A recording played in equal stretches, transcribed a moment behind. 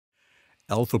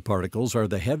Alpha particles are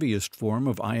the heaviest form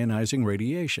of ionizing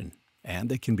radiation, and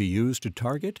they can be used to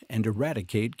target and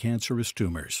eradicate cancerous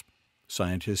tumors.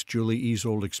 Scientist Julie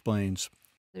Ezold explains.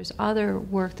 There's other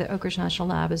work that Oak Ridge National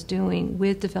Lab is doing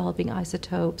with developing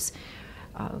isotopes.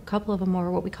 A couple of them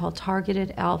are what we call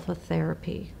targeted alpha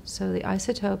therapy. So the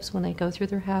isotopes, when they go through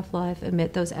their half-life,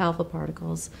 emit those alpha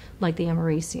particles, like the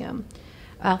americium.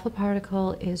 Alpha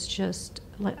particle is just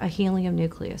like a helium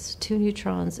nucleus, 2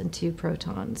 neutrons and 2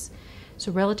 protons.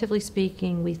 So relatively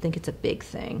speaking, we think it's a big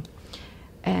thing.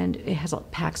 And it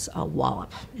packs a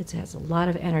wallop. It has a lot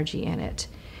of energy in it.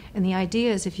 And the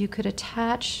idea is if you could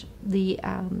attach the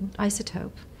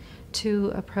isotope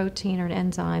to a protein or an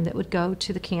enzyme that would go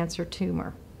to the cancer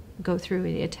tumor, go through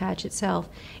and attach itself,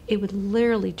 it would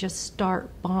literally just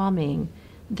start bombing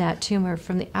that tumor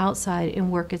from the outside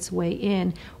and work its way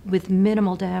in with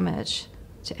minimal damage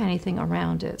to anything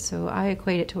around it. So I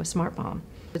equate it to a smart bomb.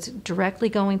 It's directly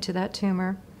going to that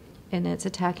tumor, and it's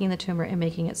attacking the tumor and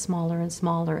making it smaller and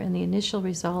smaller. And the initial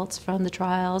results from the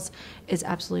trials is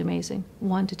absolutely amazing.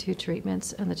 1 to 2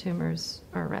 treatments and the tumors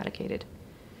are eradicated.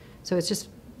 So it's just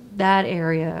that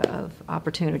area of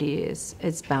opportunity is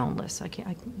boundless.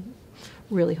 I'm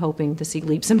really hoping to see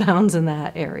leaps and bounds in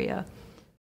that area.